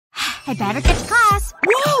I better get to class.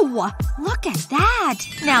 Whoa! Look at that!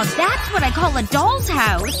 Now that's what I call a doll's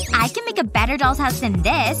house. I can make a better doll's house than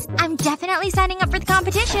this. I'm definitely signing up for the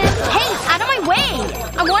competition. Hey! Out of my way!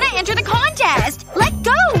 I want to enter the contest! Let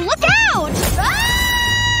go! Look out! Ah!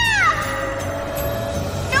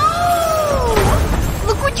 No!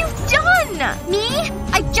 Look what you've done! Me?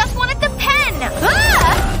 I just wanted the pen!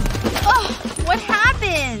 Ah! Oh, what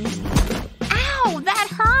happened? Ow, that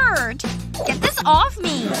hurt. Get this off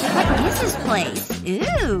me. What is this place?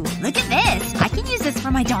 Ooh, look at this. I can use this for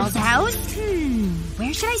my doll's house.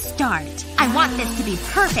 Where should I start? I want this to be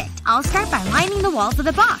perfect. I'll start by lining the walls of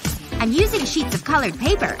the box. I'm using sheets of colored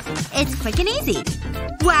paper. It's quick and easy.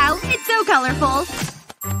 Wow, it's so colorful.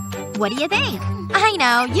 What do you think? I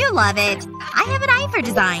know, you love it. I have an eye for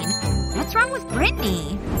design. What's wrong with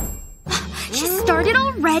Brittany? She started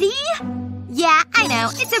already? Yeah, I know.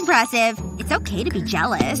 It's impressive. It's okay to be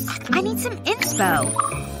jealous. I need some inspo.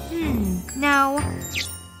 No.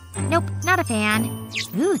 Nope, not a fan.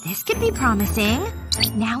 Ooh, this could be promising.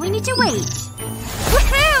 Now we need to wait.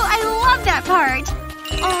 Woohoo! I love that part!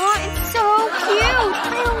 Aw, it's so cute!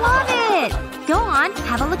 I love it! Go on,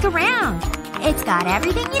 have a look around. It's got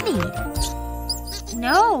everything you need.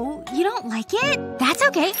 No, you don't like it? That's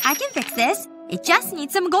okay, I can fix this. It just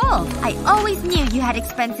needs some gold. I always knew you had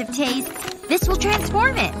expensive taste. This will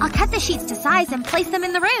transform it. I'll cut the sheets to size and place them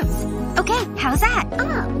in the rooms. Okay, how's that?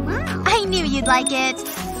 Oh, wow. I knew you'd like it.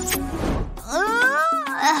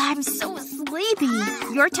 I'm so sleepy.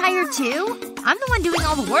 You're tired too? I'm the one doing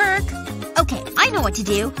all the work. Okay, I know what to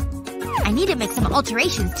do. I need to make some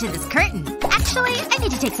alterations to this curtain. Actually, I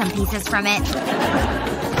need to take some pieces from it.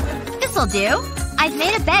 This'll do. I've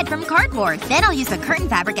made a bed from cardboard. Then I'll use the curtain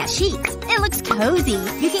fabric as sheets. It looks cozy.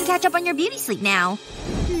 You can catch up on your beauty sleep now.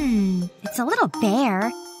 It's a little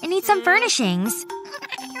bare. It needs some furnishings.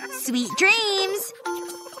 Sweet dreams!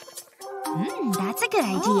 That's a good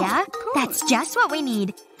idea. That's just what we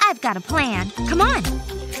need. I've got a plan. Come on.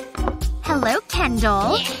 Hello,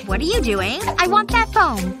 Kendall. What are you doing? I want that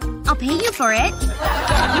phone. I'll pay you for it.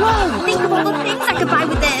 Whoa, think of all the things I could buy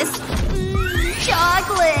with this.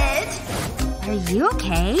 Chocolate! Are you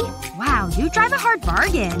okay? Wow, you drive a hard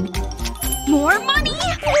bargain. More money?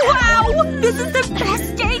 Wow! This is the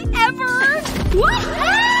best day ever!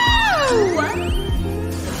 Woohoo!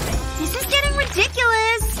 This is getting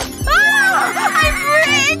ridiculous. Ah! I'm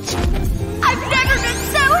rich! I've never been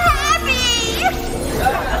so happy!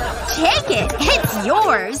 Take it! It's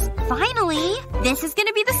yours! Finally! This is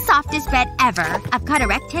gonna be the softest bed ever. I've cut a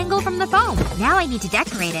rectangle from the foam. Now I need to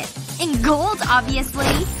decorate it. In gold,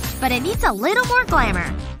 obviously. But it needs a little more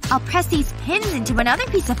glamour. I'll press these pins into another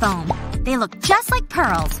piece of foam. They look just like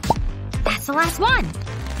pearls. That's the last one.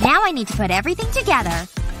 Now I need to put everything together.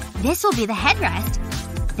 This will be the headrest.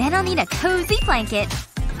 Then I'll need a cozy blanket.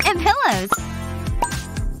 And pillows.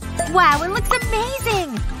 Wow, it looks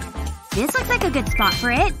amazing! This looks like a good spot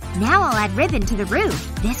for it. Now I'll add ribbon to the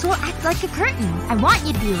roof. This will act like a curtain. I want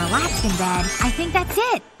you to be relaxed in bed. I think that's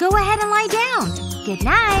it. Go ahead and lie down. Good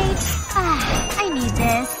night. I need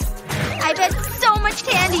this. I've had so much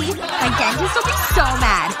candy. My dentist will be so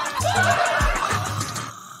mad.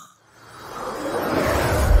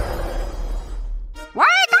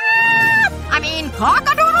 Wake up! I mean,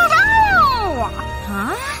 cock-a-doodle-doo!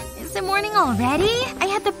 Huh? Is it morning already? I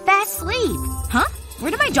had the best sleep. Huh?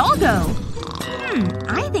 Where did my doll go?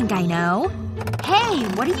 I think I know. Hey,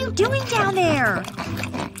 what are you doing down there?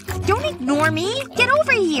 Don't ignore me. Get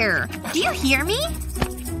over here. Do you hear me?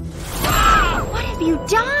 What have you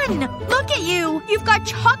done? Look at you! You've got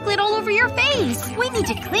chocolate all over your face! We need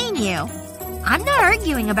to clean you. I'm not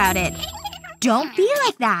arguing about it. Don't be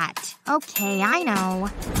like that. Okay, I know.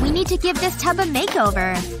 We need to give this tub a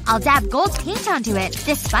makeover. I'll dab gold paint onto it.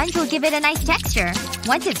 This sponge will give it a nice texture.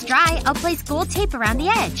 Once it's dry, I'll place gold tape around the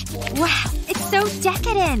edge. Wow, it's so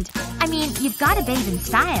decadent. I mean, you've gotta bathe in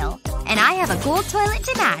style. And I have a gold toilet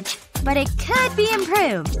to match. But it could be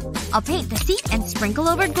improved. I'll paint the seat and sprinkle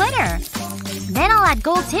over glitter. Then I'll add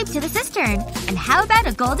gold tape to the cistern. And how about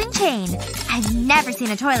a golden chain? I've never seen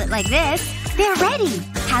a toilet like this. They're ready!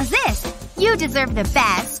 How's this? You deserve the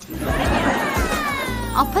best.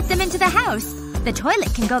 I'll put them into the house. The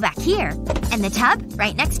toilet can go back here. And the tub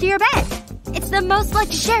right next to your bed. It's the most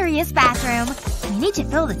luxurious bathroom. We need to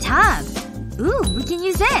fill the tub. Ooh, we can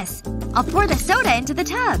use this. I'll pour the soda into the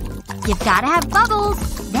tub. You've gotta have bubbles.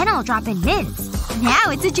 Then I'll drop in mints. Now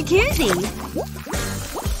it's a jacuzzi.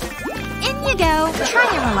 In you go. Try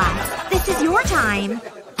and relax. This is your time.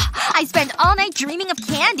 I spent all night dreaming of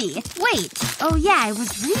candy. Wait. Oh yeah, it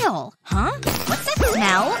was real. Huh? What's that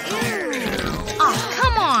smell? Oh,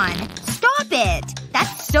 come on. Stop it.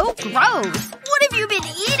 That's so gross. What have you been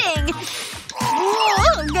eating?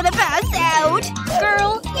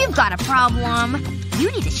 got a problem.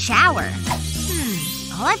 You need a shower.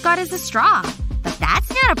 All I've got is a straw. But that's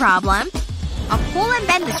not a problem. I'll pull and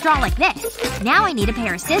bend the straw like this. Now I need a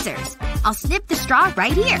pair of scissors. I'll snip the straw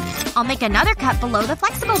right here. I'll make another cut below the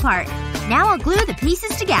flexible part. Now I'll glue the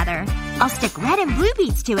pieces together. I'll stick red and blue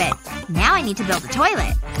beads to it. Now I need to build a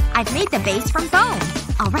toilet. I've made the base from foam.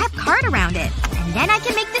 I'll wrap card around it. And then I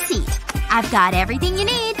can make the seat. I've got everything you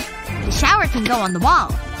need. The shower can go on the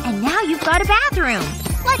wall. And now you've got a bathroom.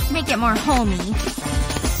 Let's make it more homey.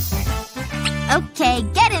 Okay,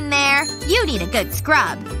 get in there. You need a good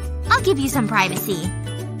scrub. I'll give you some privacy.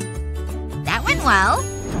 That went well.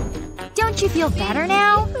 Don't you feel better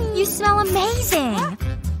now? You smell amazing.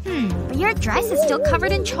 But your dress is still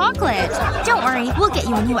covered in chocolate. Don't worry, we'll get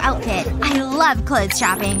you a new outfit. I love clothes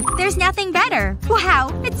shopping. There's nothing better.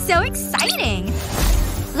 Wow, it's so exciting.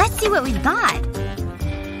 Let's see what we've got.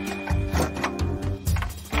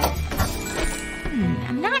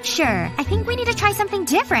 I'm not sure. I think we need to try something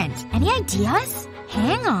different. Any ideas?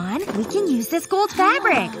 Hang on. We can use this gold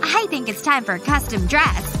fabric. I think it's time for a custom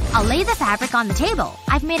dress. I'll lay the fabric on the table.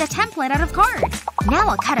 I've made a template out of cards. Now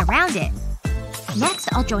I'll cut around it.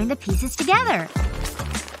 Next, I'll join the pieces together.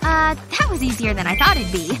 That was easier than I thought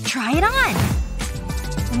it'd be. Try it on.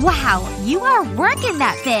 Wow, you are working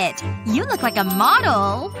that fit. You look like a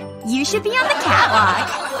model. You should be on the catwalk.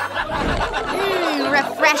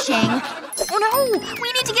 Refreshing. Oh no!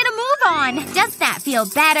 We need to get a move on! Does that feel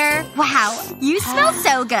better? Wow, you smell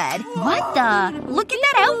so good. What the? Look at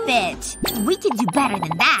that outfit. We can do better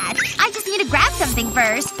than that. I just need to grab something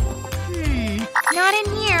first. Not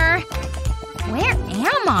in here. Where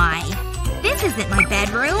am I? This isn't my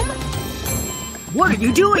bedroom. What are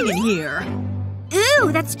you doing in here?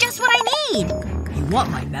 Ooh, that's just what I need. You want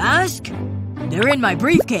my mask? They're in my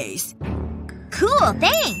briefcase. Cool,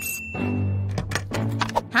 thanks.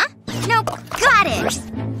 Huh? Nope. Got it.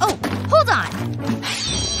 Oh, hold on.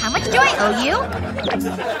 How much do I owe you?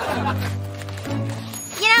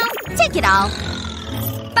 You know, take it all.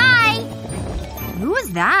 Bye! Who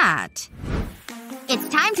was that? It's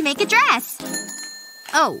time to make a dress.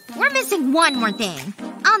 Oh, we're missing one more thing.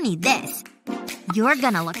 I'll need this. You're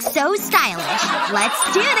gonna look so stylish. Let's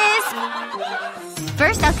do this!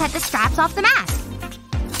 First, I'll cut the straps off the mask.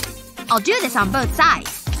 I'll do this on both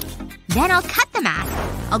sides. Then I'll cut the mask.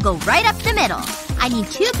 I'll go right up the middle. I need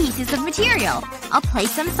 2 pieces of material. I'll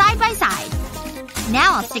place them side by side.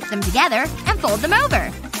 Now I'll stick them together and fold them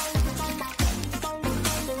over.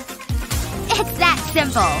 It's that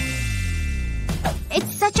simple.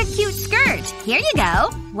 It's such a cute skirt. Here you go.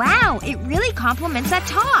 Wow, it really complements that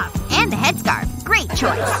top. And the headscarf. Great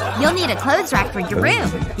choice. You'll need a clothes rack for your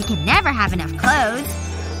room. You can never have enough clothes.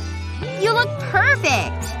 You look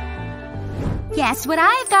perfect. Guess what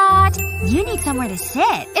I've got? You need somewhere to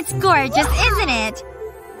sit. It's gorgeous, isn't it?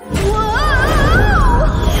 Whoa!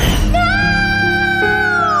 No!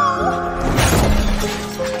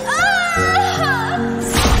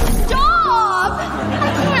 Stop! I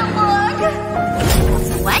can't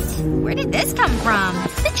look. What? Where did this come from?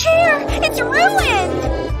 The chair! It's ruined!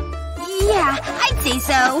 Yeah, I'd say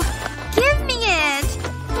so. Give me it.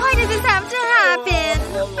 Why did this have to happen?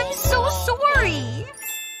 I'm so sorry.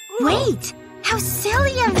 Wait! How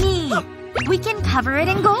silly of me! We can cover it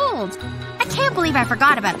in gold. I can't believe I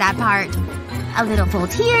forgot about that part. A little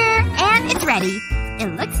fold here, and it's ready.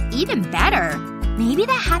 It looks even better. Maybe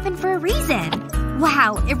that happened for a reason.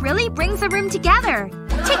 Wow, it really brings the room together.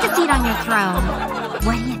 Take a seat on your throne.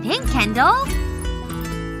 What do you think, Kendall?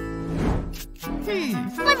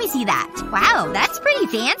 Let me see that. Wow, that's pretty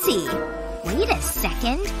fancy. Wait a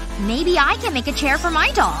second. Maybe I can make a chair for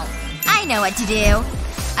my doll. I know what to do.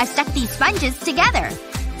 I've stuck these sponges together.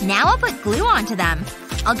 Now I'll put glue onto them.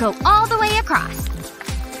 I'll go all the way across.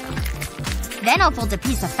 Then I'll fold a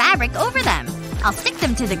piece of fabric over them. I'll stick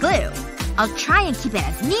them to the glue. I'll try and keep it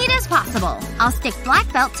as neat as possible. I'll stick black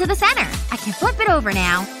felt to the center. I can flip it over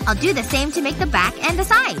now. I'll do the same to make the back and the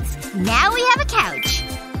sides. Now we have a couch.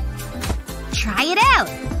 Try it out.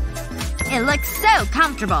 It looks so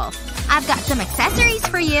comfortable. I've got some accessories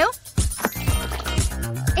for you.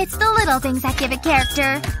 It's the little things that give it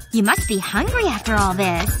character. You must be hungry after all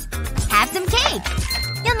this. Have some cake.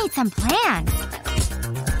 You'll need some plants.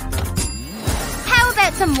 How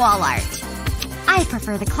about some wall art? I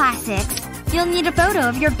prefer the classics. You'll need a photo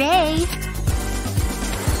of your bae.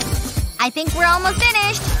 I think we're almost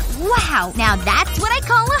finished. Wow, now that's what I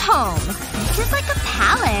call a home. This is like a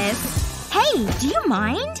palace. Hey, do you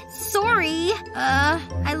mind? Sorry.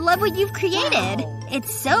 I love what you've created.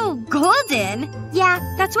 It's so golden. Yeah,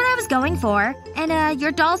 that's what I was going for. And,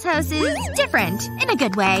 your doll's house is different. In a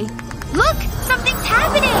good way. Look! Something's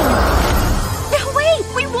happening! No, wait!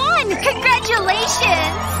 We won!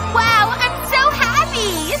 Congratulations! Wow, I'm so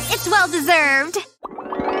happy! It's well-deserved.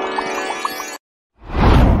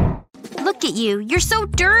 Look at you. You're so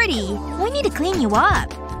dirty. We need to clean you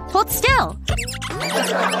up. Hold still.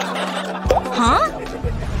 Huh?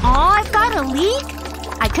 Aw, I've got a leak?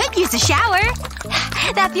 I could use a shower.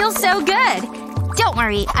 That feels so good. Don't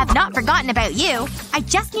worry, I've not forgotten about you. I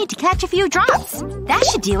just need to catch a few drops. That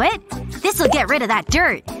should do it. This'll get rid of that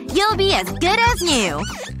dirt. You'll be as good as new.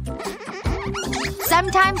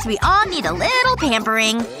 Sometimes we all need a little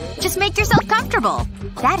pampering. Just make yourself comfortable.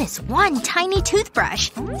 That is one tiny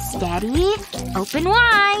toothbrush. Steady. Open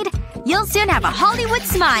wide. You'll soon have a Hollywood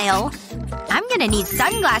smile. I'm gonna need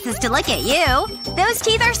sunglasses to look at you. Those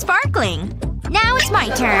teeth are sparkling. Now it's my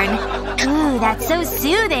turn. Ooh, that's so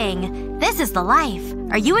soothing. This is the life.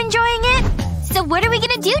 Are you enjoying it? So what are we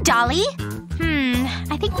gonna do, Dolly?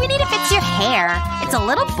 I think we need to fix your hair. It's a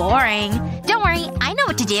little boring. Don't worry, I know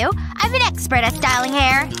what to do. I'm an expert at styling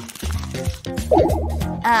hair.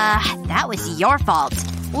 That was your fault.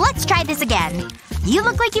 Let's try this again. You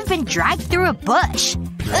look like you've been dragged through a bush.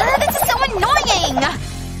 This is so annoying!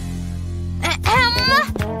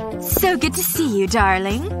 So good to see you,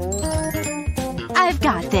 darling. I've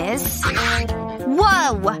got this.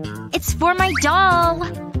 Whoa! It's for my doll.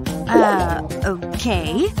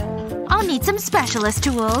 Okay. I'll need some specialist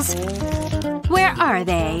tools. Where are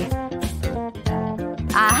they?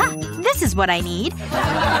 Aha! This is what I need.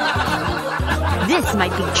 This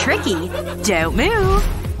might be tricky. Don't move.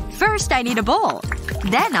 First I need a bowl.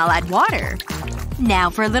 Then I'll add water. Now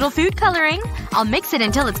for a little food coloring. I'll mix it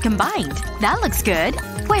until it's combined. That looks good.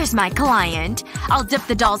 Where's my client? I'll dip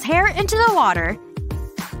the doll's hair into the water.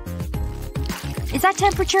 Is that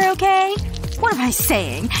temperature okay? What am I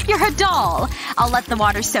saying? You're a doll! I'll let the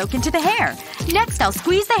water soak into the hair. Next I'll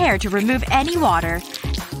squeeze the hair to remove any water.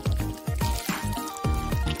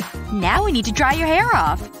 Now we need to dry your hair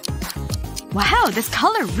off. Wow, this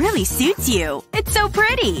color really suits you. It's so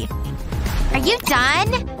pretty. Are you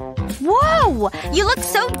done? Whoa! You look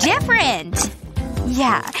so different!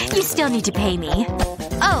 Yeah, you still need to pay me.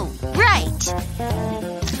 Oh, right.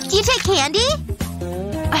 Do you take candy?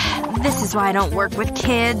 This is why I don't work with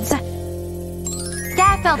kids.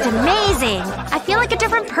 That felt amazing! I feel like a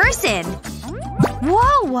different person.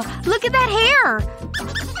 Whoa! Look at that hair!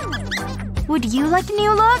 Would you like a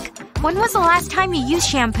new look? When was the last time you used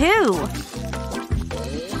shampoo?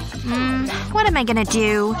 What am I gonna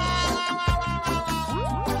do?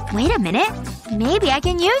 Wait a minute. Maybe I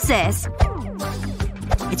can use this.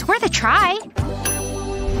 It's worth a try.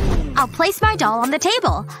 I'll place my doll on the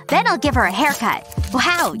table. Then I'll give her a haircut.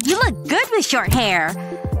 Wow, you look good with short hair.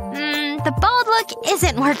 The bald look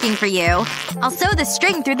isn't working for you. I'll sew the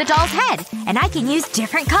string through the doll's head, and I can use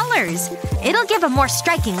different colors. It'll give a more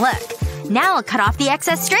striking look. Now I'll cut off the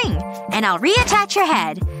excess string, and I'll reattach your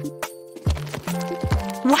head.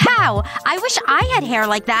 Wow! I wish I had hair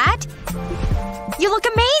like that! You look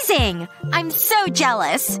amazing! I'm so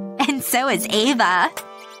jealous. And so is Ava.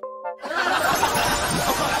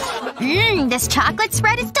 This chocolate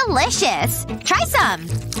spread is delicious. Try some.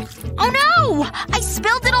 Oh no! I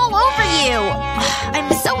spilled it all over you!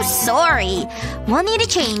 I'm so sorry. We'll need to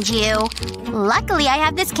change you. Luckily I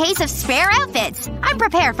have this case of spare outfits. I'm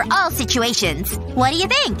prepared for all situations. What do you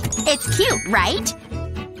think? It's cute, right?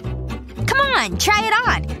 Come on, try it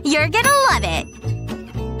on. You're gonna love it.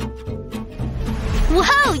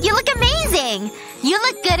 Whoa, you look amazing! You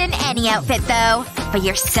look good in any outfit, though. But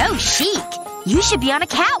you're so chic. You should be on a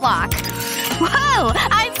catwalk. Whoa!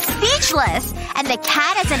 I'm speechless! And the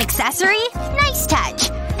cat as an accessory? Nice touch.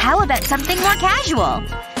 How about something more casual?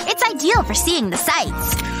 It's ideal for seeing the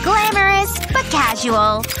sights. Glamorous, but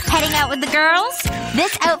casual. Heading out with the girls?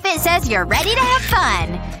 This outfit says you're ready to have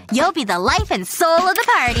fun. You'll be the life and soul of the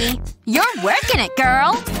party. You're working it,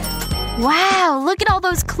 girl! Wow, look at all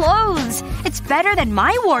those clothes. It's better than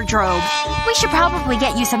my wardrobe. We should probably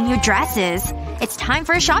get you some new dresses. It's time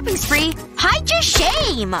for a shopping spree. Hide your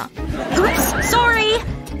shame! Oops, sorry.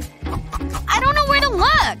 I don't know where to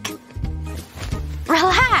look.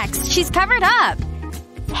 Relax, she's covered up.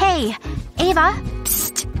 Hey, Ava.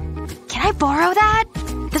 Psst. Can I borrow that?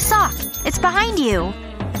 The sock. It's behind you.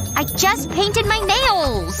 I just painted my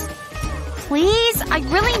nails. Please? I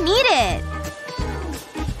really need it.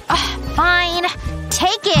 Ugh, fine.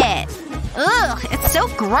 Take it. Ugh, it's so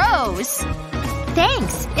gross.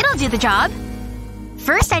 Thanks. It'll do the job.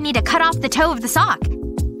 First I need to cut off the toe of the sock.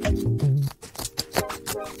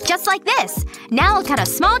 Just like this. Now I'll cut a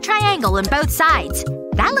small triangle on both sides.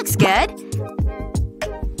 That looks good.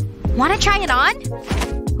 Wanna try it on?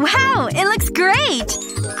 Wow, it looks great!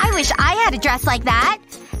 I wish I had a dress like that.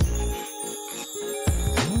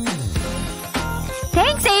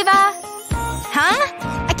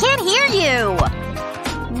 you?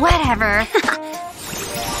 Whatever.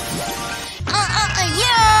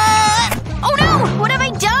 Yeah! Oh no! What have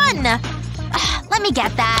I done? Let me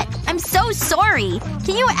get that. I'm so sorry.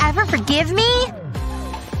 Can you ever forgive me?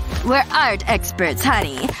 We're art experts,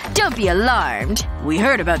 honey. Don't be alarmed. We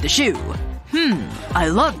heard about the shoe. I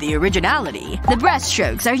love the originality. The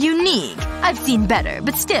brushstrokes are unique. I've seen better,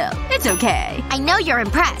 but still, it's okay. I know you're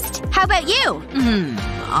impressed. How about you?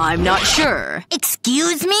 I'm not sure.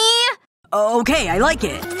 Excuse me? Okay, I like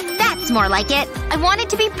it. That's more like it. I want it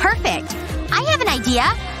to be perfect. I have an idea.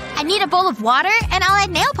 I need a bowl of water and I'll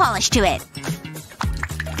add nail polish to it.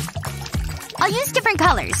 I'll use different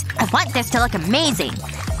colors. I want this to look amazing.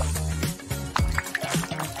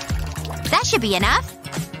 That should be enough.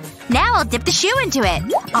 Now I'll dip the shoe into it.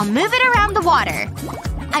 I'll move it around the water.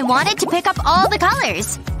 I want it to pick up all the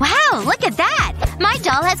colors. Wow, look at that! My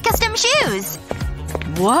doll has custom shoes!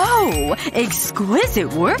 Whoa!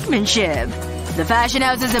 Exquisite workmanship. The fashion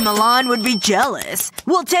houses in Milan would be jealous.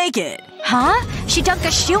 We'll take it. Huh? She dunked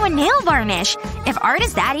a shoe in nail varnish. If art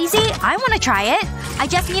is that easy, I want to try it. I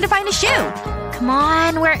just need to find a shoe. Come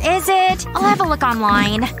on, where is it? I'll have a look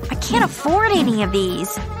online. I can't afford any of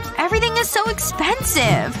these. Everything is so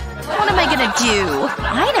expensive. What am I gonna do?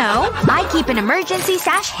 I know. I keep an emergency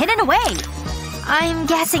stash hidden away. I'm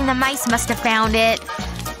guessing the mice must have found it.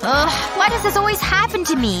 Ugh, why does this always happen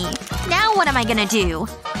to me? Now what am I gonna do?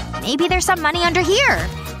 Maybe there's some money under here.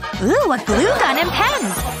 Ooh, a glue gun and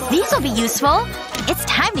pens. These will be useful. It's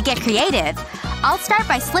time to get creative. I'll start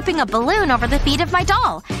by slipping a balloon over the feet of my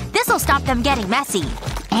doll. This'll stop them getting messy.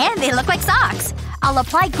 And they look like socks. I'll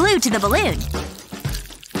apply glue to the balloon.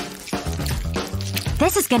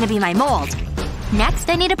 This is gonna be my mold. Next,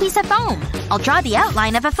 I need a piece of foam. I'll draw the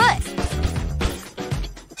outline of a foot.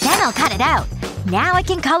 Then I'll cut it out. Now I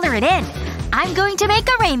can color it in. I'm going to make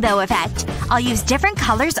a rainbow effect. I'll use different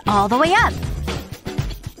colors all the way up.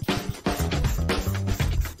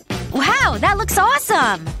 Wow, that looks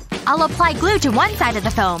awesome! I'll apply glue to one side of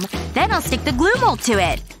the foam. Then I'll stick the glue mold to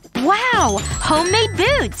it. Wow! Homemade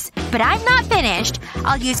boots! But I'm not finished.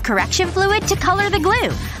 I'll use correction fluid to color the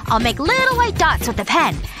glue. I'll make little white dots with the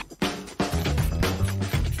pen.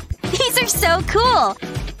 These are so cool!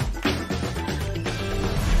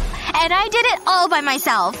 And I did it all by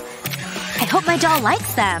myself. I hope my doll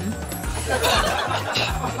likes them.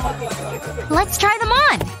 Let's try them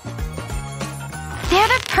on. They're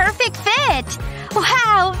the perfect fit!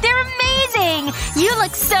 Wow, they're amazing! You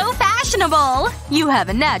look so fashionable! You have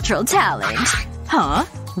a natural talent. Huh?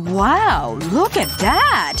 Wow, look at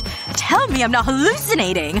that! Tell me I'm not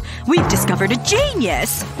hallucinating! We've discovered a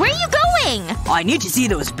genius! Where are you going? I need to see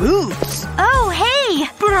those boots. Oh, hey!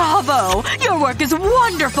 Bravo! Your work is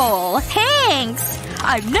wonderful! Thanks!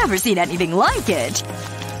 I've never seen anything like it.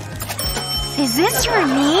 Is this for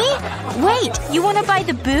me? Wait, you wanna buy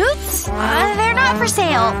the boots? They're not for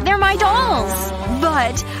sale. They're my dolls.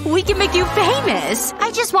 But we can make you famous.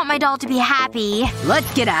 I just want my doll to be happy.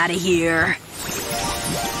 Let's get out of here.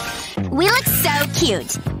 We look so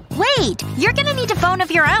cute. Wait, you're gonna need a phone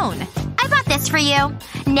of your own. I bought this for you.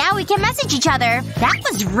 Now we can message each other. That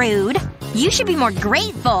was rude. You should be more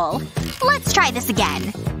grateful. Let's try this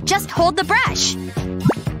again. Just hold the brush.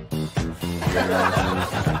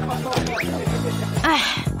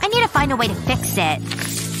 I need to find a way to fix it.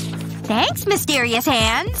 Thanks, mysterious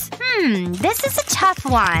hands. This is a tough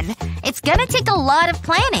one. It's gonna take a lot of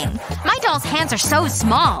planning. My doll's hands are so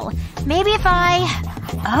small. Maybe if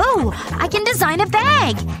Oh, I can design a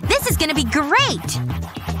bag. This is gonna be great.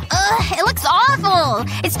 Ugh, it looks awful.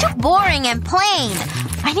 It's too boring and plain.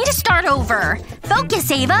 I need to start over.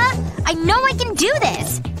 Focus, Ava. I know I can do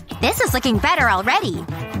this. This is looking better already.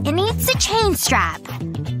 It needs a chain strap.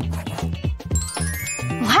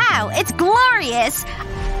 Wow, it's glorious!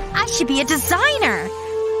 I should be a designer.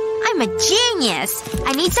 I'm a genius.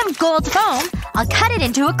 I need some gold foam. I'll cut it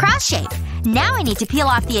into a cross shape. Now I need to peel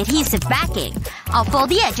off the adhesive backing. I'll fold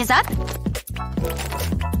the edges up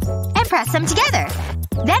and press them together.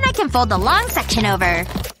 Then I can fold the long section over.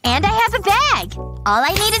 And I have a bag! All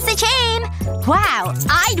I need is the chain! Wow,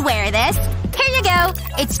 I'd wear this! Here you go!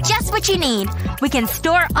 It's just what you need. We can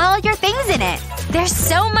store all your things in it. There's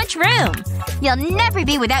so much room. You'll never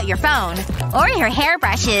be without your phone. Or your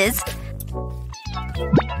hairbrushes.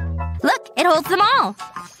 Look, it holds them all.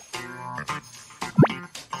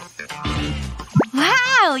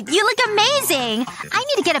 Wow, you look amazing! I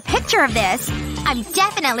need to get a picture of this. I'm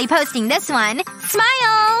definitely posting this one.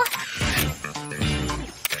 Smile!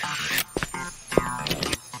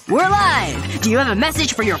 We're live! Do you have a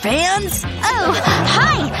message for your fans? Oh,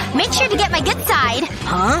 hi! Make sure to get my good side.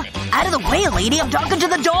 Huh? Out of the way, lady! I'm talking to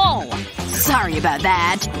the doll! Sorry about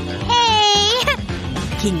that. Hey!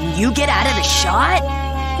 Can you get out of the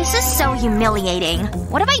shot? This is so humiliating.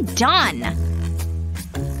 What have I done?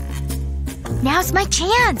 Now's my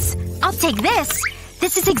chance. I'll take this.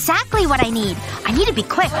 This is exactly what I need. I need to be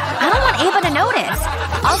quick. I don't want Ava to notice.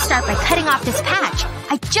 I'll start by cutting off this patch.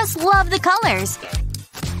 I just love the colors.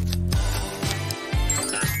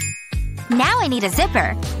 Now I need a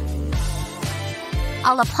zipper.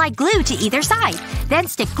 I'll apply glue to either side. Then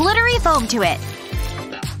stick glittery foam to it.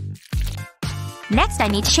 Next I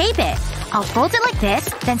need to shape it. I'll fold it like this,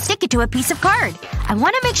 then stick it to a piece of card. I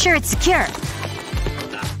want to make sure it's secure.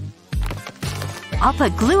 I'll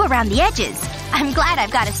put glue around the edges. I'm glad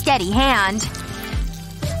I've got a steady hand.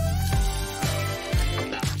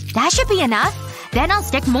 That should be enough. Then I'll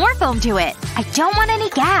stick more foam to it. I don't want any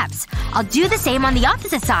gaps. I'll do the same on the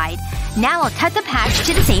opposite side. Now I'll cut the patch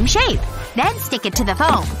to the same shape. Then stick it to the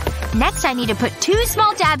foam. Next I need to put 2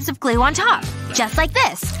 small dabs of glue on top. Just like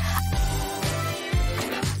this.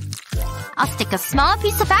 I'll stick a small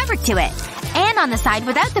piece of fabric to it. And on the side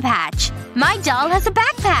without the patch. My doll has a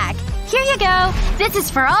backpack. Here you go. This is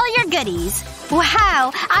for all your goodies.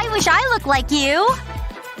 Wow, I wish I looked like you.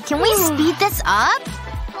 Can we speed this up?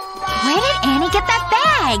 Where did Annie get that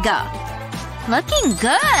bag? Looking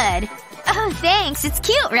good. Oh, thanks. It's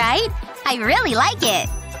cute, right? I really like it.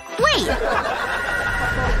 Wait.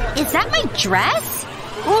 Is that my dress?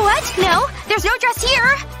 What? No, there's no dress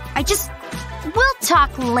here. We'll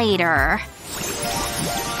talk later.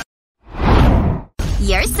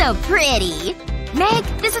 You're so pretty. Meg,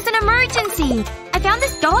 this is an emergency. I found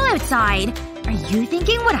this doll outside. Are you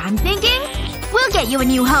thinking what I'm thinking? We'll get you a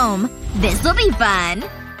new home. This'll be fun.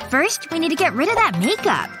 First, we need to get rid of that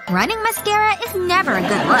makeup. Running mascara is never a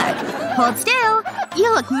good look. Hold still.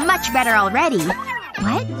 You look much better already.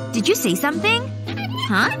 What? Did you say something?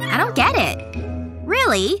 Huh? I don't get it.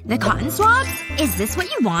 Really? The cotton swabs? Is this what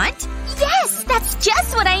you want? Yes! That's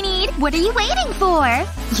just what I need! What are you waiting for?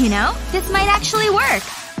 You know, this might actually work.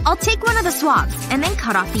 I'll take one of the swabs, and then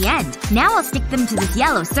cut off the end. Now I'll stick them to this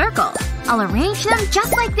yellow circle. I'll arrange them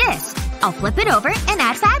just like this. I'll flip it over and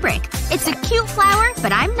add fabric. It's a cute flower,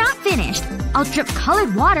 but I'm not finished. I'll drip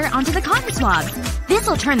colored water onto the cotton swabs.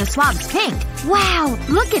 This'll turn the swabs pink. Wow!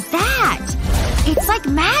 Look at that! It's like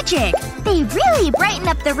magic! They really brighten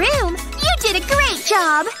up the room! You did a great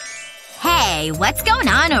job! Hey, what's going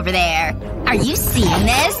on over there? Are you seeing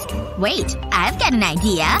this? Wait, I've got an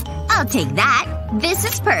idea. I'll take that. This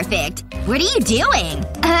is perfect. What are you doing?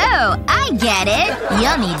 Oh, I get it.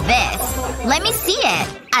 You'll need this. Let me see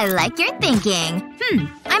it. I like your thinking.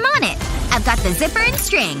 I'm on it. I've got the zipper and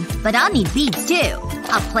string. But I'll need beads too.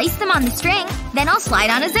 I'll place them on the string, then I'll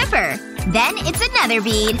slide on a zipper. Then it's another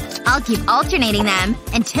bead. I'll keep alternating them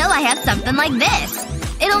until I have something like this.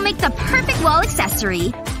 It'll make the perfect wall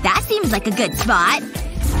accessory. That seems like a good spot.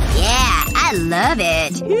 Yeah, I love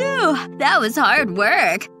it. Phew, that was hard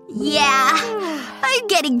work. Yeah. I'm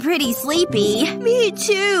getting pretty sleepy. Me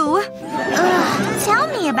too. Ugh, tell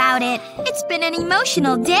me about it. It's been an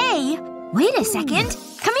emotional day. Wait a second.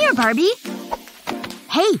 Come here, Barbie.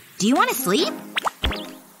 Hey, do you want to sleep?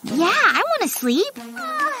 Yeah, I want to sleep.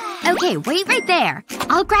 Okay, wait right there.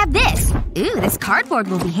 I'll grab this. Ooh, this cardboard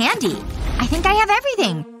will be handy. I think I have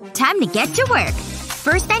everything. Time to get to work.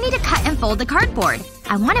 First I need to cut and fold the cardboard.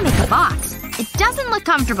 I want to make a box. It doesn't look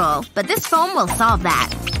comfortable, but this foam will solve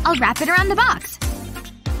that. I'll wrap it around the box.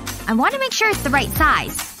 I want to make sure it's the right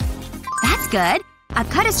size. That's good. I've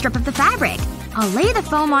cut a strip of the fabric. I'll lay the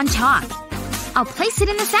foam on top. I'll place it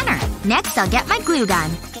in the center. Next, I'll get my glue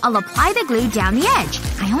gun. I'll apply the glue down the edge.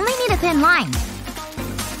 I only need a thin line.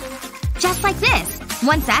 Just like this.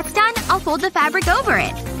 Once that's done, I'll fold the fabric over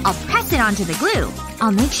it. I'll press it onto the glue.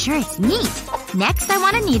 I'll make sure it's neat. Next, I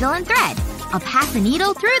want a needle and thread. I'll pass the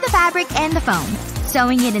needle through the fabric and the foam,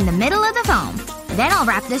 sewing it in the middle of the foam. Then I'll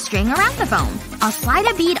wrap the string around the foam. I'll slide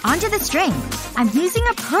a bead onto the string. I'm using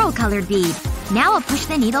a pearl-colored bead. Now I'll push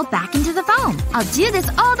the needle back into the foam. I'll do this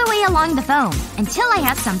all the way along the foam, until I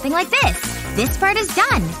have something like this. This part is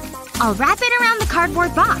done. I'll wrap it around the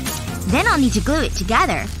cardboard box. Then I'll need to glue it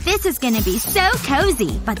together. This is gonna be so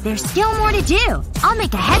cozy, but there's still more to do. I'll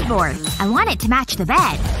make a headboard. I want it to match the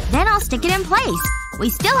bed. Then I'll stick it in place. We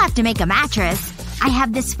still have to make a mattress. I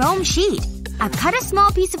have this foam sheet. I've cut a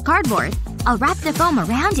small piece of cardboard. I'll wrap the foam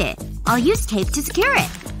around it. I'll use tape to secure it.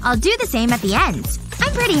 I'll do the same at the ends.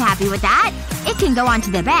 I'm pretty happy with that. It can go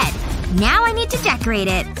onto the bed. Now I need to decorate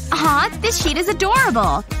it. Aw, this sheet is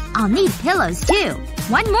adorable. I'll need pillows too.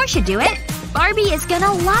 One more should do it. Barbie is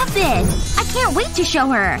gonna love this. I can't wait to show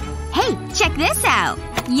her. Hey, check this out.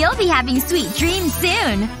 You'll be having sweet dreams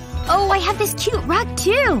soon. Oh, I have this cute rug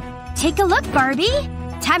too. Take a look, Barbie.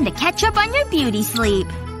 Time to catch up on your beauty sleep.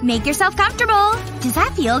 Make yourself comfortable. Does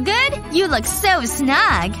that feel good? You look so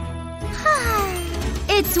snug.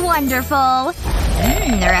 It's wonderful.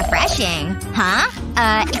 Refreshing. Huh?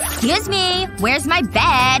 Excuse me. Where's my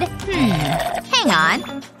bed? Hang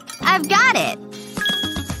on. I've got it.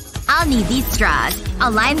 I'll need these straws.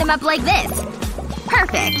 I'll line them up like this.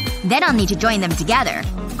 Perfect. Then I'll need to join them together.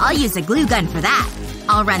 I'll use a glue gun for that.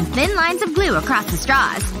 I'll run thin lines of glue across the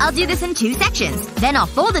straws. I'll do this in 2 sections. Then I'll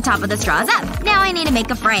fold the top of the straws up. Now I need to make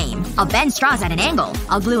a frame. I'll bend straws at an angle.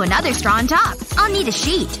 I'll glue another straw on top. I'll need a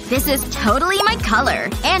sheet. This is totally my color.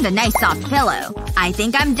 And a nice soft pillow. I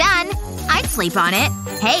think I'm done. I'd sleep on it.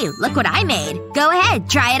 Hey, look what I made. Go ahead,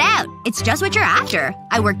 try it out. It's just what you're after.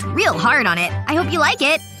 I worked real hard on it. I hope you like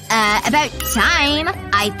it. About time.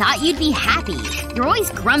 I thought you'd be happy. You're always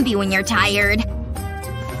grumpy when you're tired.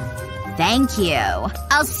 Thank you.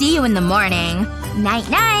 I'll see you in the morning.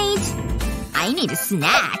 Night-night. I need a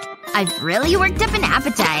snack. I've really worked up an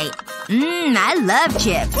appetite. I love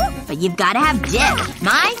chips. But you've gotta have dip.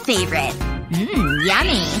 My favorite.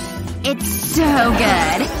 Yummy. It's so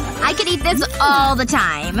good. I could eat this all the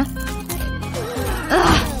time.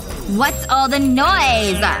 Ugh. What's all the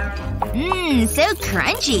noise? So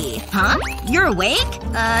crunchy. Huh? You're awake?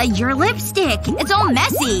 Your lipstick. It's all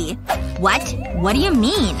messy. What? What do you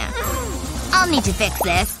mean? I'll need to fix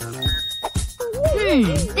this.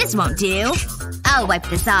 This won't do. I'll wipe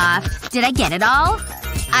this off. Did I get it all?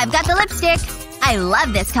 I've got the lipstick. I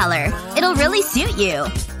love this color. It'll really suit you.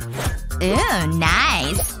 Ooh,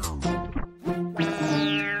 nice.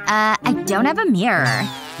 I don't have a mirror.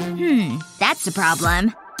 That's the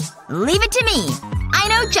problem. Leave it to me. I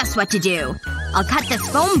know just what to do. I'll cut this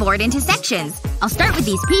foam board into sections. I'll start with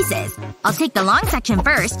these pieces. I'll take the long section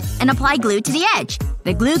first and apply glue to the edge.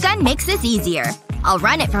 The glue gun makes this easier. I'll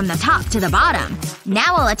run it from the top to the bottom.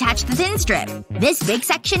 Now I'll attach the thin strip. This big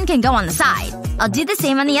section can go on the side. I'll do the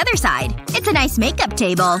same on the other side. It's a nice makeup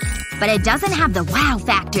table. But it doesn't have the wow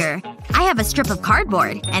factor. I have a strip of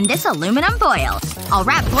cardboard and this aluminum foil. I'll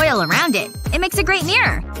wrap foil around it. It makes a great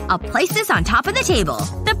mirror. I'll place this on top of the table.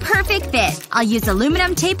 The perfect fit. I'll use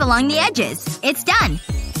aluminum tape along the edges. It's done.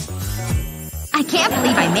 I can't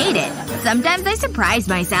believe I made it. Sometimes I surprise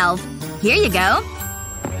myself. Here you go.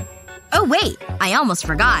 Oh wait. I almost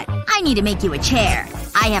forgot. I need to make you a chair.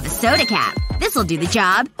 I have a soda cap. This'll do the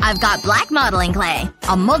job. I've got black modeling clay.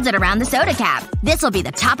 I'll mold it around the soda cap. This'll be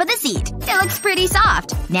the top of the seat. It looks pretty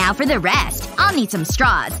soft. Now for the rest. I'll need some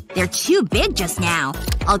straws. They're too big just now.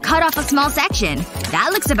 I'll cut off a small section. That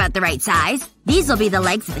looks about the right size. These'll be the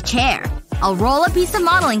legs of the chair. I'll roll a piece of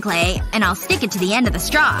modeling clay, and I'll stick it to the end of the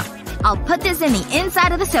straw. I'll put this in the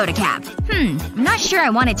inside of the soda cap. I'm not sure I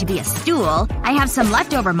want it to be a stool. I have some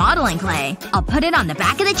leftover modeling clay. I'll put it on the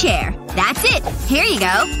back of the chair. That's it! Here you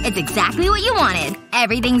go. It's exactly what you wanted.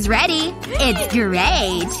 Everything's ready. It's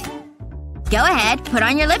great! Go ahead, put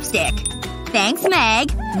on your lipstick. Thanks,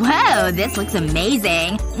 Meg. Whoa, this looks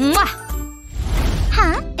amazing. Mwah!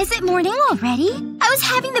 Huh? Is it morning already? I was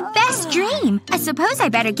having the best dream. I suppose I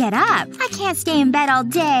better get up. I can't stay in bed all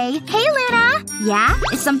day. Hey, Luna! Yeah?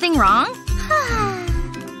 Is something wrong?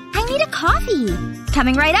 I need a coffee.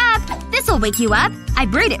 Coming right up. This'll wake you up. I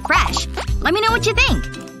brewed it fresh. Let me know what you think.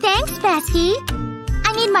 Thanks, Bestie.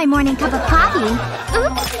 I need my morning cup of coffee.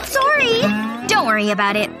 Oops, sorry. Don't worry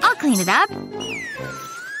about it. I'll clean it up.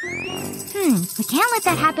 We can't let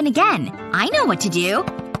that happen again. I know what to do.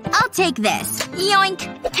 I'll take this. Yoink.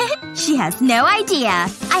 She has no idea.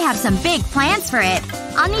 I have some big plans for it.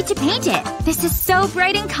 I'll need to paint it. This is so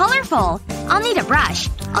bright and colorful. I'll need a brush.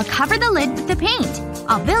 I'll cover the lid with the paint.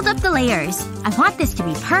 I'll build up the layers. I want this to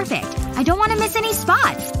be perfect. I don't want to miss any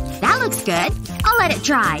spots. That looks good. I'll let it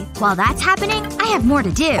dry. While that's happening, I have more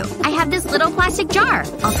to do. I have this little plastic jar.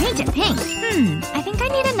 I'll paint it pink. I think I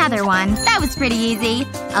need another one. That was pretty easy.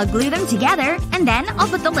 I'll glue them together, and then I'll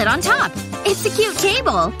put the lid on top. It's a cute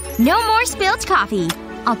table. No more spilled coffee.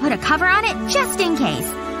 I'll put a cover on it just in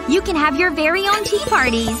case. You can have your very own tea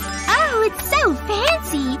parties. Oh, it's so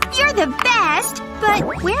fancy. You're the best.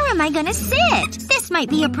 But where am I gonna sit? This might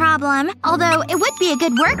be a problem. Although, it would be a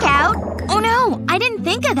good workout. Oh no, I didn't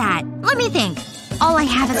think of that. Let me think. All I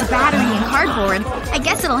have is a battery and cardboard. I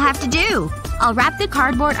guess it'll have to do. I'll wrap the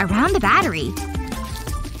cardboard around the battery.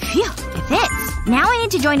 Phew, it fits. Now I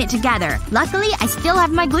need to join it together. Luckily, I still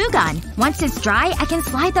have my glue gun. Once it's dry, I can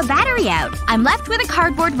slide the battery out. I'm left with a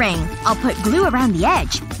cardboard ring. I'll put glue around the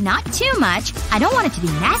edge. Not too much. I don't want it to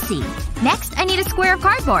be messy. Next, I need a square of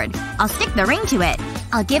cardboard. I'll stick the ring to it.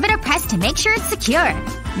 I'll give it a press to make sure it's secure.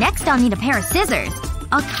 Next, I'll need a pair of scissors.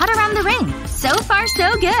 I'll cut around the ring. So far,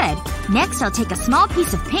 so good. Next, I'll take a small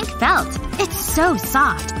piece of pink felt. It's so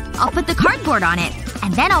soft. I'll put the cardboard on it.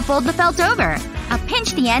 And then I'll fold the felt over. I'll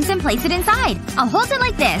pinch the ends and place it inside. I'll hold it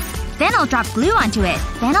like this. Then I'll drop glue onto it.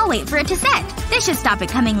 Then I'll wait for it to set. This should stop it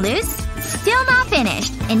coming loose. Still not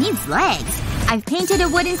finished. It needs legs. I've painted a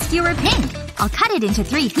wooden skewer pink. I'll cut it into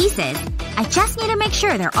 3 pieces. I just need to make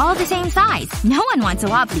sure they're all the same size. No one wants a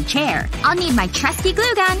wobbly chair. I'll need my trusty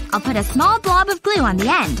glue gun. I'll put a small blob of glue on the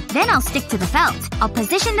end. Then I'll stick to the felt. I'll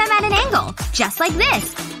position them at an angle. Just like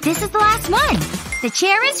this. This is the last one. The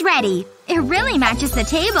chair is ready. It really matches the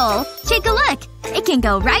table. Take a look. It can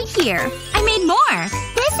go right here. I made more.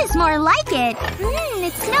 This is more like it.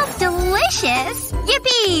 It smells delicious.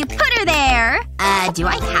 Yippee! Put her there. Do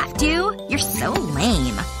I have to? You're so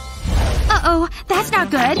lame. Uh-oh. That's not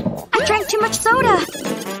good. I drank too much soda.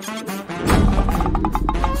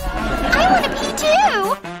 I want to pee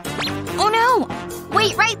too! Oh no!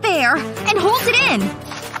 Wait right there. And hold it in.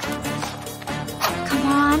 Come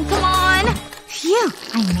on, come on. Phew.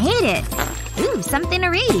 I made it. Ooh, something to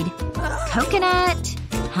read. Coconut.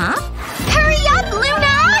 Huh? Hurry up,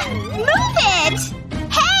 Luna! Move it!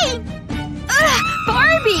 Hey! Ugh,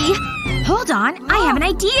 Barbie! Hold on. I have an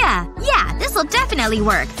idea. Yeah, this'll definitely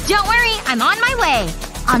work. Don't worry. I'm on my way.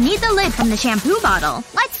 I'll need the lid from the shampoo bottle.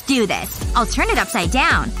 Let's do this. I'll turn it upside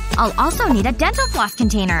down. I'll also need a dental floss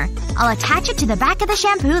container. I'll attach it to the back of the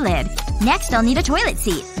shampoo lid. Next, I'll need a toilet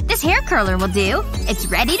seat. This hair curler will do. It's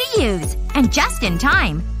ready to use. And just in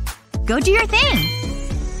time. Go do your thing.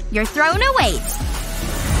 Your throne awaits.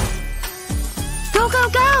 Go, go,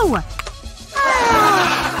 go!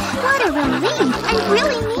 What a relief. I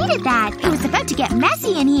really needed that. It was about to get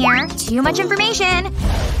messy in here. Too much information.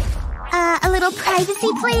 A little privacy,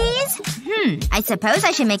 please? I suppose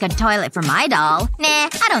I should make a toilet for my doll. Nah,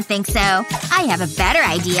 I don't think so. I have a better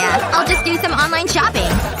idea. I'll just do some online shopping.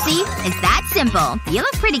 See? It's that simple. You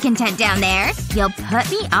look pretty content down there. You'll put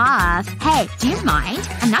me off. Hey, do you mind?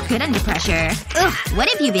 I'm not good under pressure. Ugh, what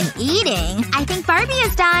have you been eating? I think Barbie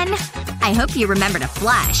is done. I hope you remember to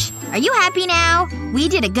flush. Are you happy now? We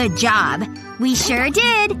did a good job. We sure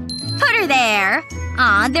did. Put her there.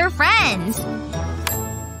 Aw, they're friends.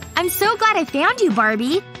 I'm so glad I found you,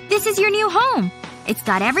 Barbie. This is your new home. It's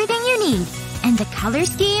got everything you need. And the color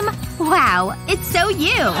scheme? Wow, it's so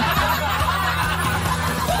you.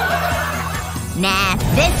 Nah,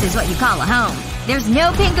 this is what you call a home. There's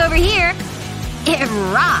no pink over here. It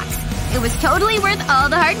rocks. It was totally worth all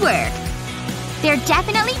the hard work. They're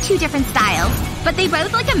definitely 2 different styles, but they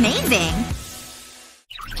both look amazing.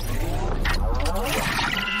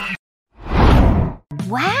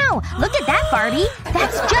 Wow! Look at that, Barbie!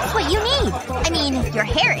 That's just what you need! I mean, your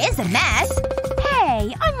hair is a mess.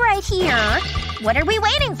 Hey, I'm right here. What are we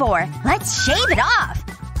waiting for? Let's shave it off!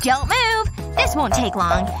 Don't move! This won't take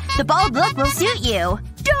long. The bald look will suit you.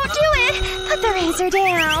 Don't do it! Put the razor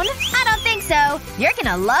down. I don't think so. You're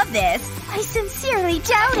gonna love this. I sincerely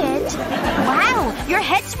doubt it. Wow, your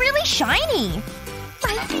head's really shiny.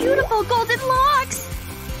 My beautiful golden locks!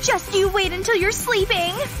 Just you wait until you're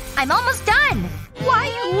sleeping. I'm almost done.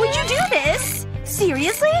 Why would you do this?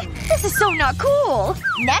 Seriously? This is so not cool.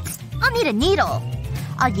 Next, I'll need a needle.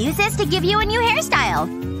 I'll use this to give you a new hairstyle.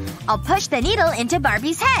 I'll push the needle into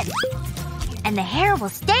Barbie's head. And the hair will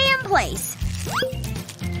stay in place.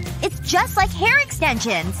 It's just like hair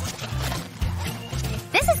extensions.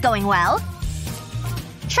 This is going well.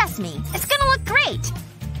 Trust me, it's gonna look great.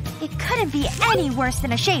 It couldn't be any worse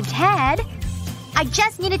than a shaved head. I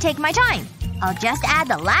just need to take my time. I'll just add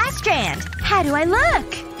the last strand. How do I look?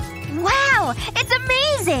 Wow! It's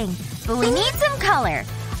amazing! But we need some color.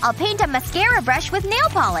 I'll paint a mascara brush with nail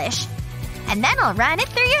polish. And then I'll run it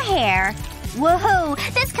through your hair. Whoa!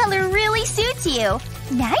 This color really suits you.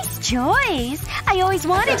 Nice choice. I always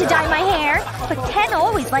wanted to dye my hair, but Ken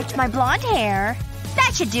always liked my blonde hair.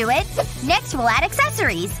 That should do it. Next we'll add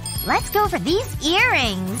accessories. Let's go for these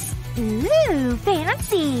earrings. Ooh,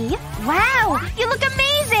 fancy. Wow, you look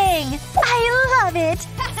amazing! I love it!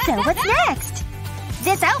 So what's next?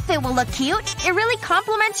 This outfit will look cute. It really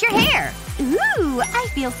complements your hair. Ooh, I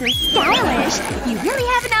feel so stylish. You really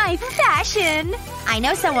have an eye for fashion. I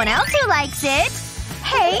know someone else who likes it.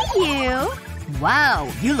 Hey, you. Wow,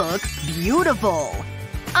 you look beautiful.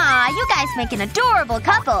 Aw, you guys make an adorable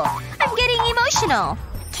couple. I'm getting emotional.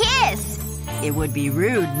 Kiss. It would be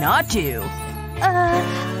rude not to.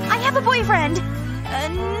 I have a boyfriend.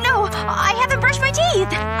 No, I haven't brushed my teeth.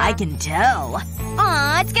 I can tell.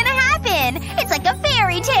 Aw, it's gonna happen. It's like a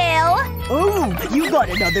fairy tale. Oh, you got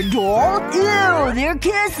another doll? Ew, they're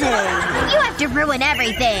kissing. You have to ruin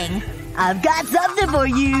everything. I've got something for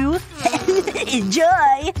you.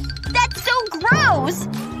 Enjoy. That's so gross.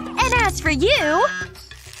 And as for you…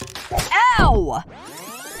 Ow!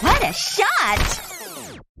 What a shot!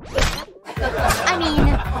 I mean,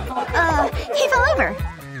 he fell over.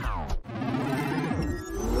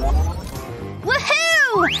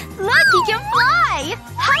 Woohoo! Look, he can fly!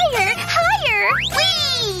 Higher! Higher!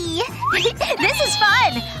 Whee! This is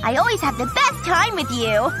fun! I always have the best time with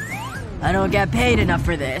you. I don't get paid enough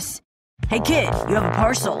for this. Hey kid, you have a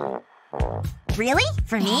parcel. Really?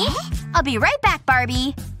 For me? I'll be right back,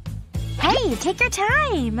 Barbie. Hey, take your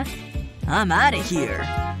time. I'm outta here.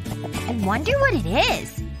 I wonder what it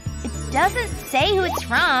is. It doesn't say who it's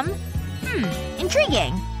from.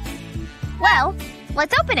 Intriguing. Well,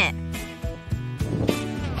 let's open it.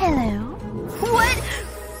 Hello?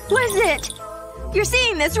 What is it? You're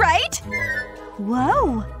seeing this, right?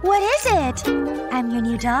 Whoa. What is it? I'm your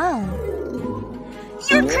new doll.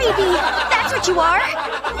 You're creepy! That's what you are!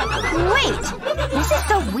 Wait. This is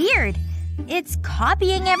so weird. It's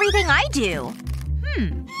copying everything I do.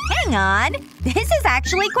 Hang on. This is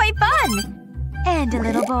actually quite fun. And a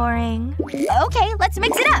little boring. Okay, let's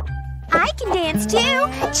mix it up. I can dance too!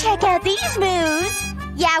 Check out these moves!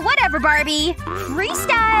 Yeah, whatever, Barbie.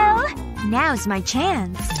 Freestyle! Now's my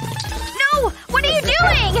chance. No! What are you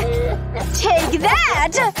doing? Take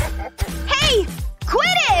that! Hey!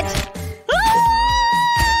 Quit it!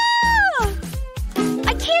 Ah!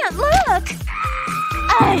 I can't look!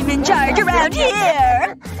 I'm in charge around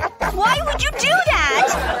here! Why would you do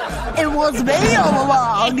that? It was me all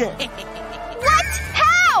along! What?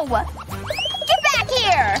 How? Get back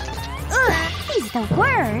here! Ugh, he's the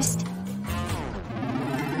worst.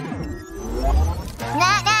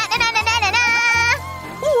 Na na na na na na na.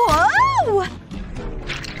 Whoa!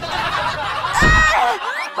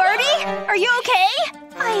 Ah! Barbie, are you okay?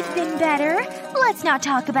 I've been better. Let's not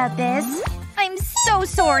talk about this. I'm so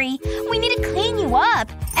sorry. We need to clean you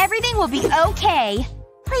up. Everything will be okay.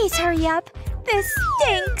 Please hurry up. This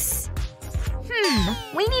stinks.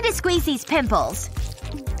 We need to squeeze these pimples.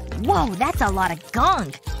 Whoa, that's a lot of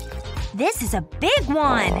gunk. This is a big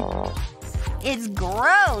one. It's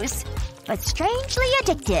gross. But strangely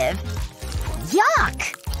addictive.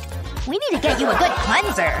 Yuck! We need to get you a good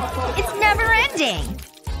cleanser. It's never ending.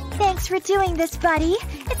 Thanks for doing this, buddy.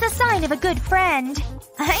 It's a sign of a good friend.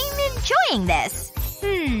 I'm enjoying this.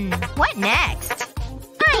 What next?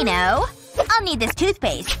 I know. I'll need this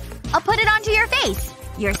toothpaste. I'll put it onto your face.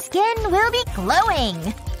 Your skin will be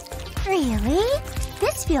glowing. Really?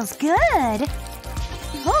 This feels good.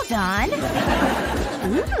 Hold on.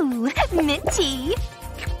 Ooh, minty.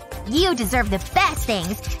 You deserve the best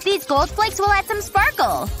things. These gold flakes will add some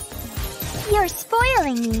sparkle. You're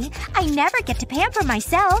spoiling me. I never get to pamper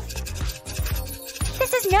myself.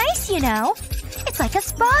 This is nice, you know. It's like a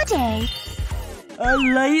spa day. At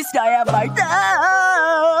least I have my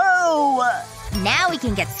toe! Now we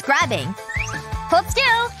can get scrubbing. Hold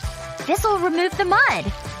still. This'll remove the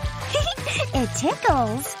mud. It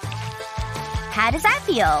tickles. How does that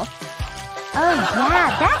feel? Oh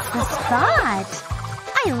yeah, that's the spot.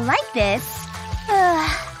 I like this.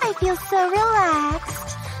 I feel so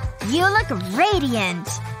relaxed. You look radiant.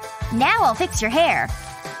 Now I'll fix your hair.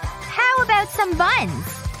 How about some buns?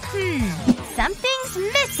 Something's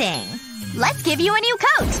missing. Let's give you a new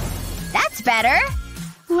coat. That's better.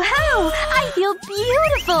 Wow, I feel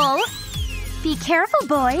beautiful. Be careful,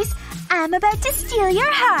 boys. I'm about to steal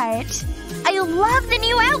your heart. I love the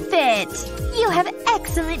new outfit. You have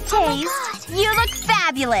excellent taste. Oh my God. You look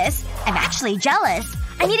fabulous. I'm actually jealous.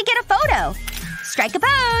 I need to get a photo. Strike a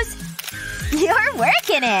pose. You're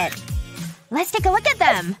working it. Let's take a look at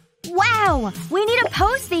them. Wow! We need to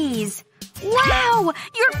post these. Wow!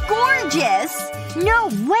 You're gorgeous! No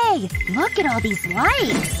way! Look at all these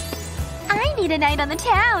lights. I need a night on the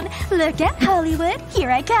town. Look at Hollywood.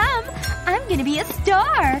 Here I come. I'm gonna be a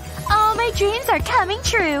star. All my dreams are coming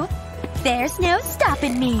true. There's no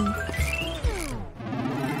stopping me.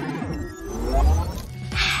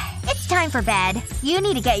 It's time for bed. You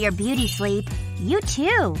need to get your beauty sleep. You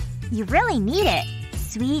too. You really need it.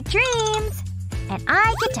 Sweet dreams. And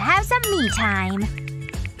I get to have some me time.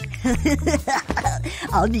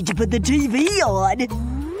 I'll need to put the TV on.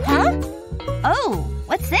 Huh? Oh,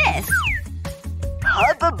 what's this?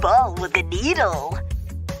 Pop a ball with a needle.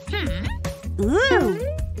 Ooh.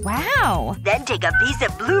 Wow. Then take a piece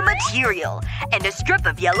of blue material and a strip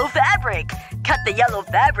of yellow fabric. Cut the yellow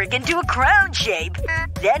fabric into a crown shape.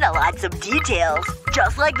 Then I'll add some details.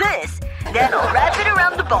 Just like this. Then I'll wrap it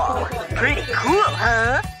around the ball. Pretty cool,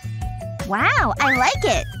 huh? Wow, I like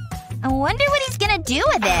it. I wonder what he's gonna do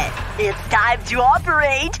with it. It's time to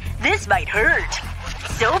operate. This might hurt.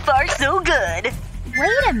 So far, so good.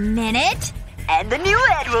 Wait a minute. And the new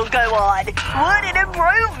head will go on. What an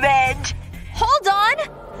improvement! Hold on!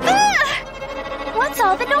 Ah! What's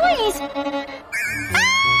all the noise?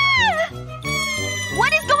 Ah!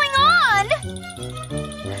 What is going on?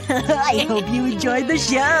 I hope you enjoyed the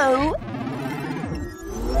show.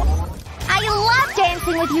 I love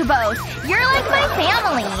dancing with you both. You're like my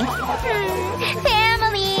family.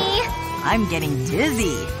 Family. I'm getting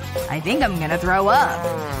dizzy. I think I'm gonna throw up.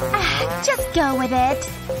 Just go with it.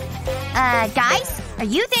 Guys? Are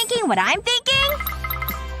you thinking what I'm thinking?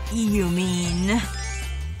 You mean…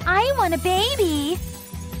 I want a baby.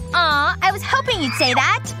 Aw, I was hoping you'd say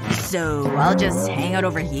that. So, I'll just hang out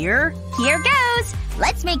over here? Here goes.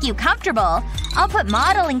 Let's make you comfortable. I'll put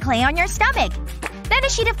modeling clay on your stomach. Then a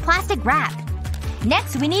sheet of plastic wrap.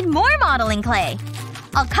 Next, we need more modeling clay.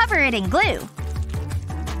 I'll cover it in glue.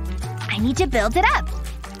 I need to build it up.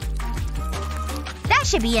 That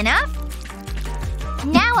should be enough.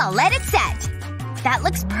 Now I'll let it set. That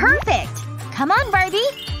looks perfect. Come on, Barbie.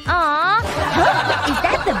 Aww. Huh? Is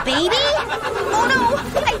that the baby? Oh no!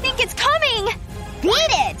 I think it's coming!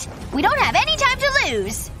 Beat it! We don't have any time to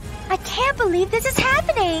lose. I can't believe this is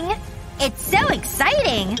happening. It's so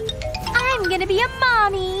exciting. I'm gonna be a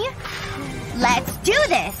mommy. Let's do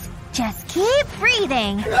this. Just keep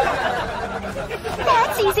breathing.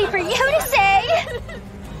 That's easy for you to say.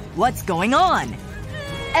 What's going on?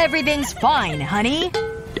 Everything's fine, honey.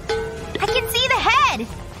 I can see the head.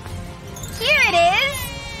 Here it is.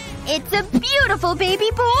 It's a beautiful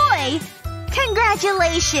baby boy.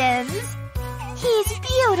 Congratulations. He's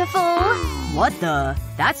beautiful. What the?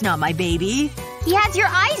 That's not my baby. He has your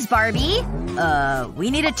eyes, Barbie.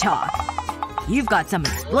 We need to talk. You've got some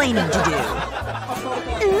explaining to do.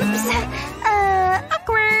 Oops.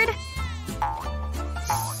 Awkward.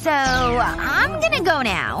 So, I'm gonna go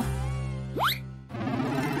now.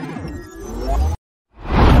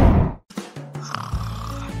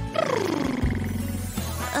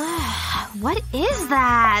 What is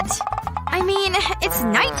that? I mean, it's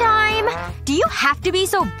nighttime. Do you have to be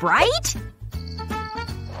so bright?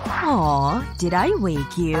 Aw, did I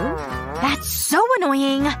wake you? That's so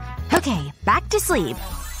annoying. Okay, back to sleep.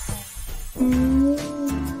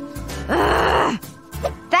 Ugh.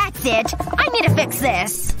 That's it. I need to fix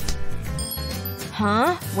this.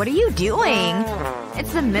 Huh? What are you doing?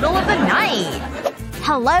 It's the middle of the night.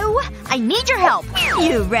 Hello? I need your help.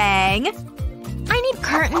 You rang. I need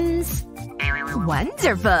curtains.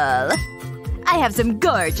 Wonderful. I have some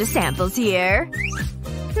gorgeous samples here.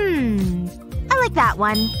 I like that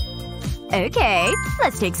one. Okay,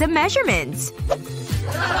 let's take some measurements.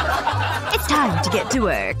 It's time to get to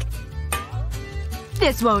work.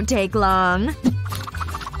 This won't take long.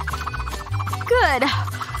 Good.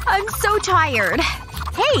 I'm so tired.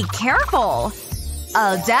 Hey, careful.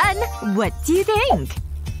 All done. What do you think?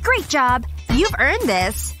 Great job. You've earned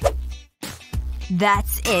this.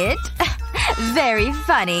 That's it? Very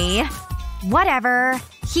funny. Whatever.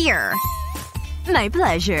 Here. My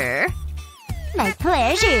pleasure. My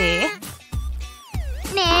pleasure.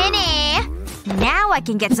 Nene. Now I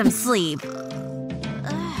can get some sleep.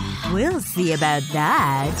 We'll see about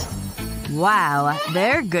that. Wow,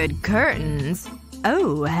 they're good curtains.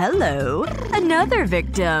 Oh, hello. Another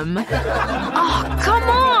victim. Oh, come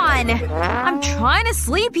on! I'm trying to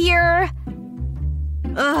sleep here.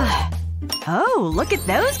 Ugh. Oh, look at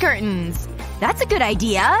those curtains. That's a good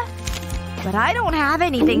idea. But I don't have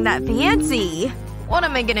anything that fancy. What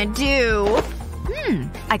am I gonna do?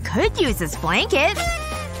 I could use this blanket.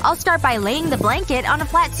 I'll start by laying the blanket on a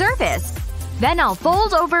flat surface. Then I'll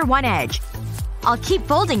fold over one edge. I'll keep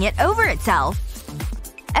folding it over itself.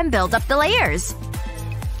 And build up the layers.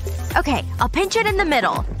 Okay, I'll pinch it in the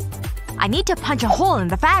middle. I need to punch a hole in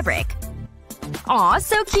the fabric. Aw,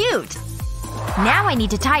 so cute. Now I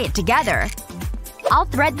need to tie it together. I'll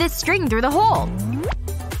thread this string through the hole.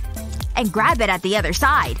 And grab it at the other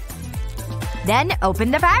side. Then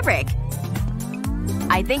open the fabric.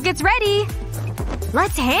 I think it's ready.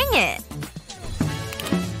 Let's hang it.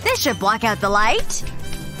 This should block out the light.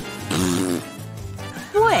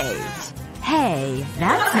 Wait. Hey,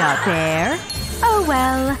 that's not fair. Oh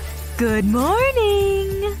well. Good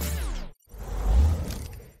morning.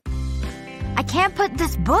 I can't put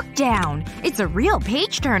this book down. It's a real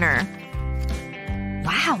page-turner.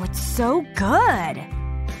 Wow, it's so good.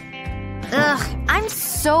 Ugh, I'm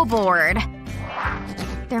so bored.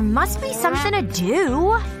 There must be something to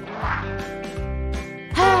do.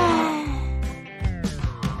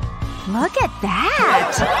 Look at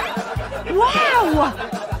that! Wow!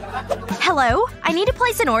 Hello? I need to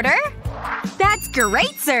place an order? That's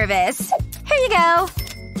great service! Here you go.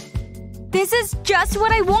 This is just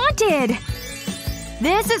what I wanted!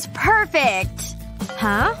 This is perfect!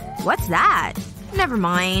 Huh? What's that? Never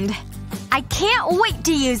mind. I can't wait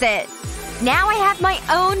to use it! Now I have my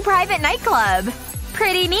own private nightclub!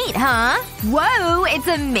 Pretty neat, huh? Whoa, it's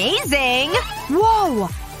amazing! Whoa!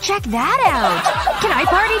 Check that out! Can I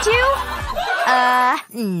party too?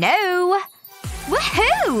 No.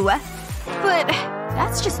 Woohoo! But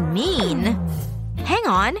that's just mean. Hang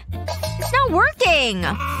on. It's not working!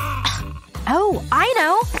 Oh, I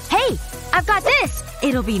know! Hey! I've got this!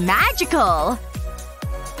 It'll be magical!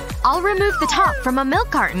 I'll remove the top from a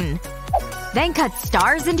milk carton. Then cut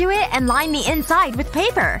stars into it and line the inside with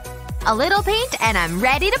paper. A little paint and I'm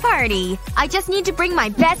ready to party. I just need to bring my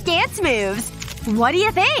best dance moves. What do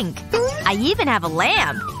you think? I even have a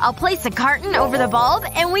lamp. I'll place a carton over the bulb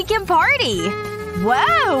and we can party.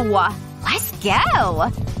 Whoa! Let's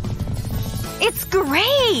go! It's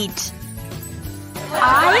great!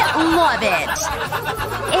 I love it!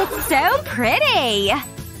 It's so pretty!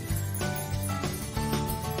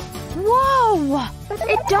 Whoa!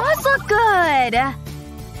 It does look good!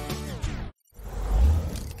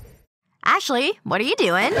 Ashley, what are you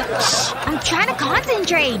doing? Shh! I'm trying to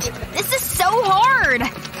concentrate! This is so hard!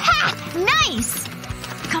 Ha! Nice!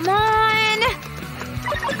 Come on!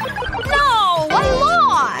 No! I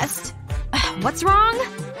lost! What's wrong?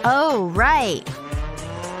 Oh, right.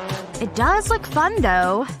 It does look fun,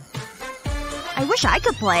 though. I wish I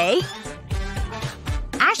could play.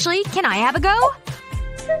 Ashley, can I have a go?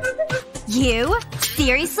 You?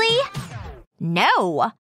 Seriously?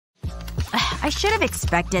 No. I should have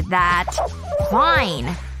expected that. Fine.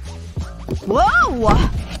 Whoa!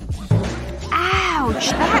 Ouch,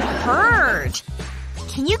 that hurt.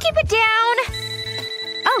 Can you keep it down?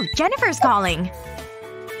 Oh, Jennifer's calling.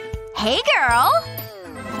 Hey, girl!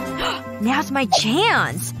 Now's my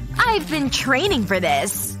chance. I've been training for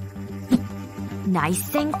this.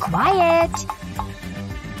 Nice and quiet.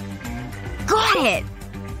 Got it!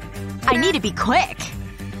 I need to be quick.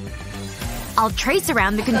 I'll trace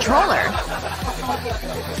around the controller.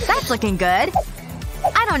 That's looking good.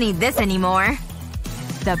 I don't need this anymore.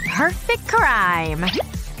 The perfect crime.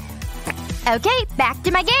 Okay, back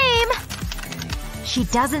to my game. She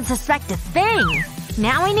doesn't suspect a thing.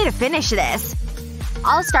 Now I need to finish this.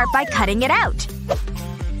 I'll start by cutting it out.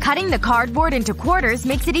 Cutting the cardboard into quarters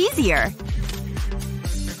makes it easier.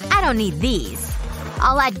 I don't need these.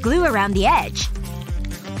 I'll add glue around the edge.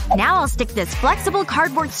 Now I'll stick this flexible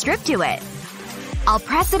cardboard strip to it. I'll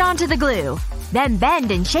press it onto the glue. Then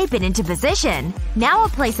bend and shape it into position. Now I'll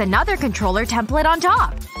place another controller template on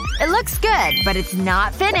top. It looks good, but it's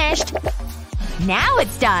not finished. Now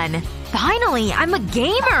it's done! Finally, I'm a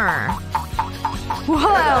gamer!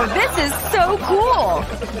 Whoa, this is so cool!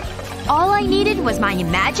 All I needed was my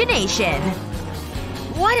imagination.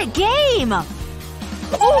 What a game!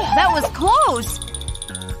 Oh, that was close!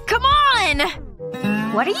 Come on!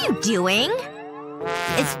 What are you doing?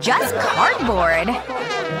 It's just cardboard.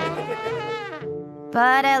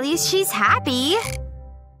 But at least she's happy.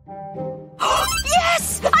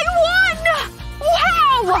 Yes! I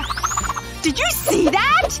won! Wow! Did you see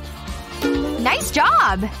that? Nice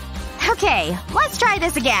job! Okay, let's try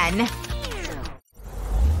this again.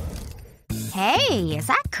 Hey, is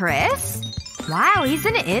that Chris? Wow, he's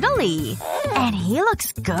in Italy. And he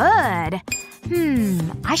looks good.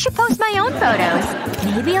 I should post my own photos.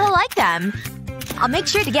 Maybe he'll like them. I'll make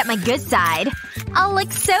sure to get my good side. I'll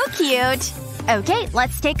look so cute. Okay,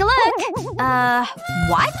 let's take a look.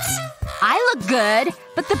 What? I look good,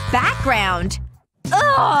 but the background.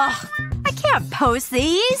 Ugh! I can't post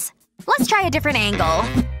these. Let's try a different angle.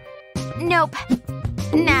 Nope.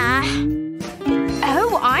 Nah.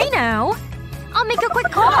 Oh, I know. I'll make a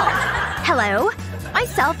quick call. Hello? My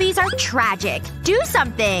selfies are tragic. Do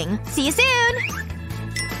something. See you soon.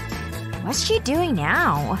 What's she doing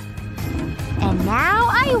now? And now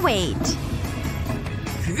I wait.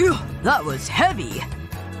 Phew, that was heavy.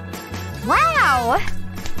 Wow!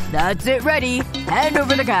 That's it, ready. Hand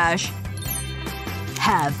over the cash.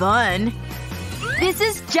 Have fun. This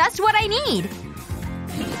is just what I need.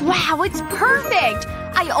 Wow, it's perfect!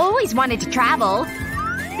 I always wanted to travel.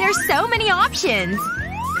 There's so many options.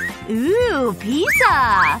 Ooh,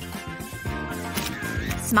 pizza!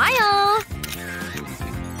 Smile!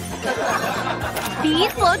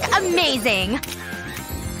 These look amazing!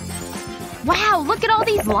 Wow, look at all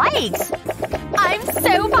these likes! I'm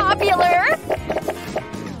so popular!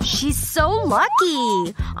 She's so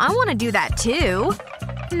lucky! I want to do that too.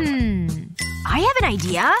 I have an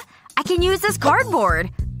idea. I can use this cardboard.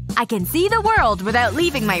 I can see the world without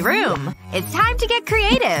leaving my room. It's time to get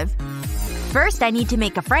creative. First I need to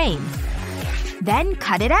make a frame. Then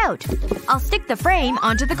cut it out. I'll stick the frame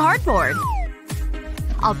onto the cardboard.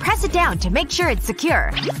 I'll press it down to make sure it's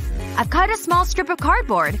secure. I've cut a small strip of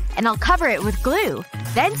cardboard, and I'll cover it with glue.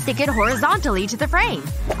 Then stick it horizontally to the frame.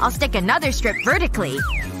 I'll stick another strip vertically.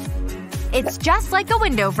 It's just like a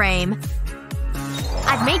window frame.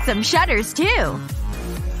 I've made some shutters, too.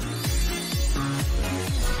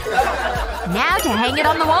 Now to hang it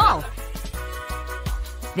on the wall.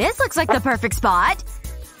 This looks like the perfect spot.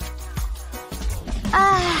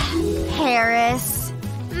 Paris.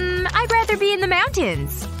 I'd rather be in the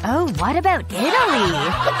mountains. Oh, what about Italy?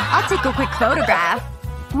 I'll take a quick photograph.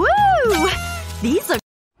 Woo! These look